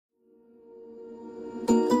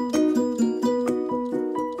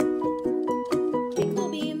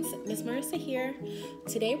here.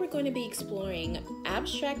 Today we're going to be exploring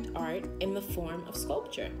abstract art in the form of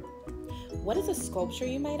sculpture. What is a sculpture,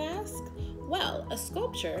 you might ask? Well, a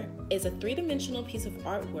sculpture is a three-dimensional piece of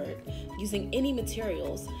artwork using any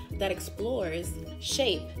materials that explores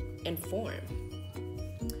shape and form.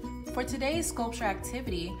 For today's sculpture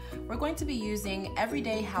activity, we're going to be using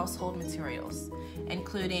everyday household materials,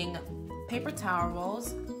 including paper towel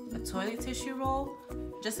rolls, a toilet tissue roll,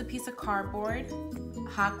 just a piece of cardboard, a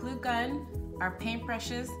hot glue gun, our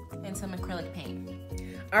paintbrushes, and some acrylic paint.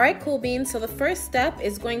 All right, cool beans, so the first step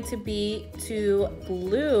is going to be to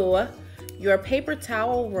glue your paper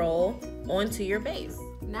towel roll onto your base.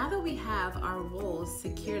 Now that we have our rolls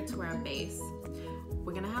secured to our base,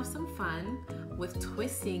 we're gonna have some fun with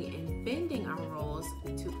twisting and bending our rolls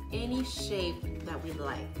to any shape that we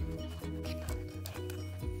like.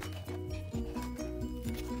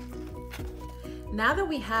 Now that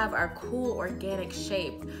we have our cool organic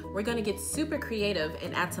shape, we're gonna get super creative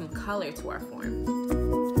and add some color to our form.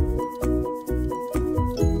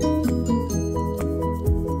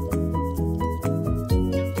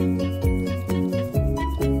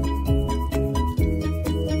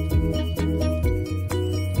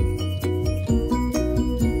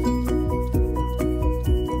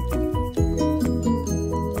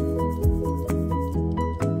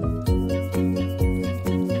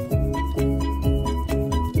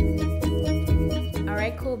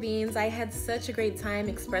 Beans, I had such a great time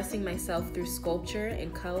expressing myself through sculpture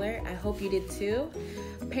and color. I hope you did too.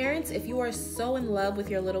 Parents, if you are so in love with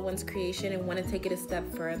your little one's creation and want to take it a step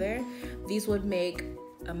further, these would make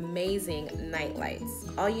amazing night lights.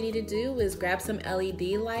 All you need to do is grab some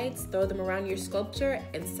LED lights, throw them around your sculpture,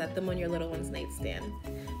 and set them on your little one's nightstand.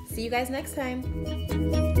 See you guys next time.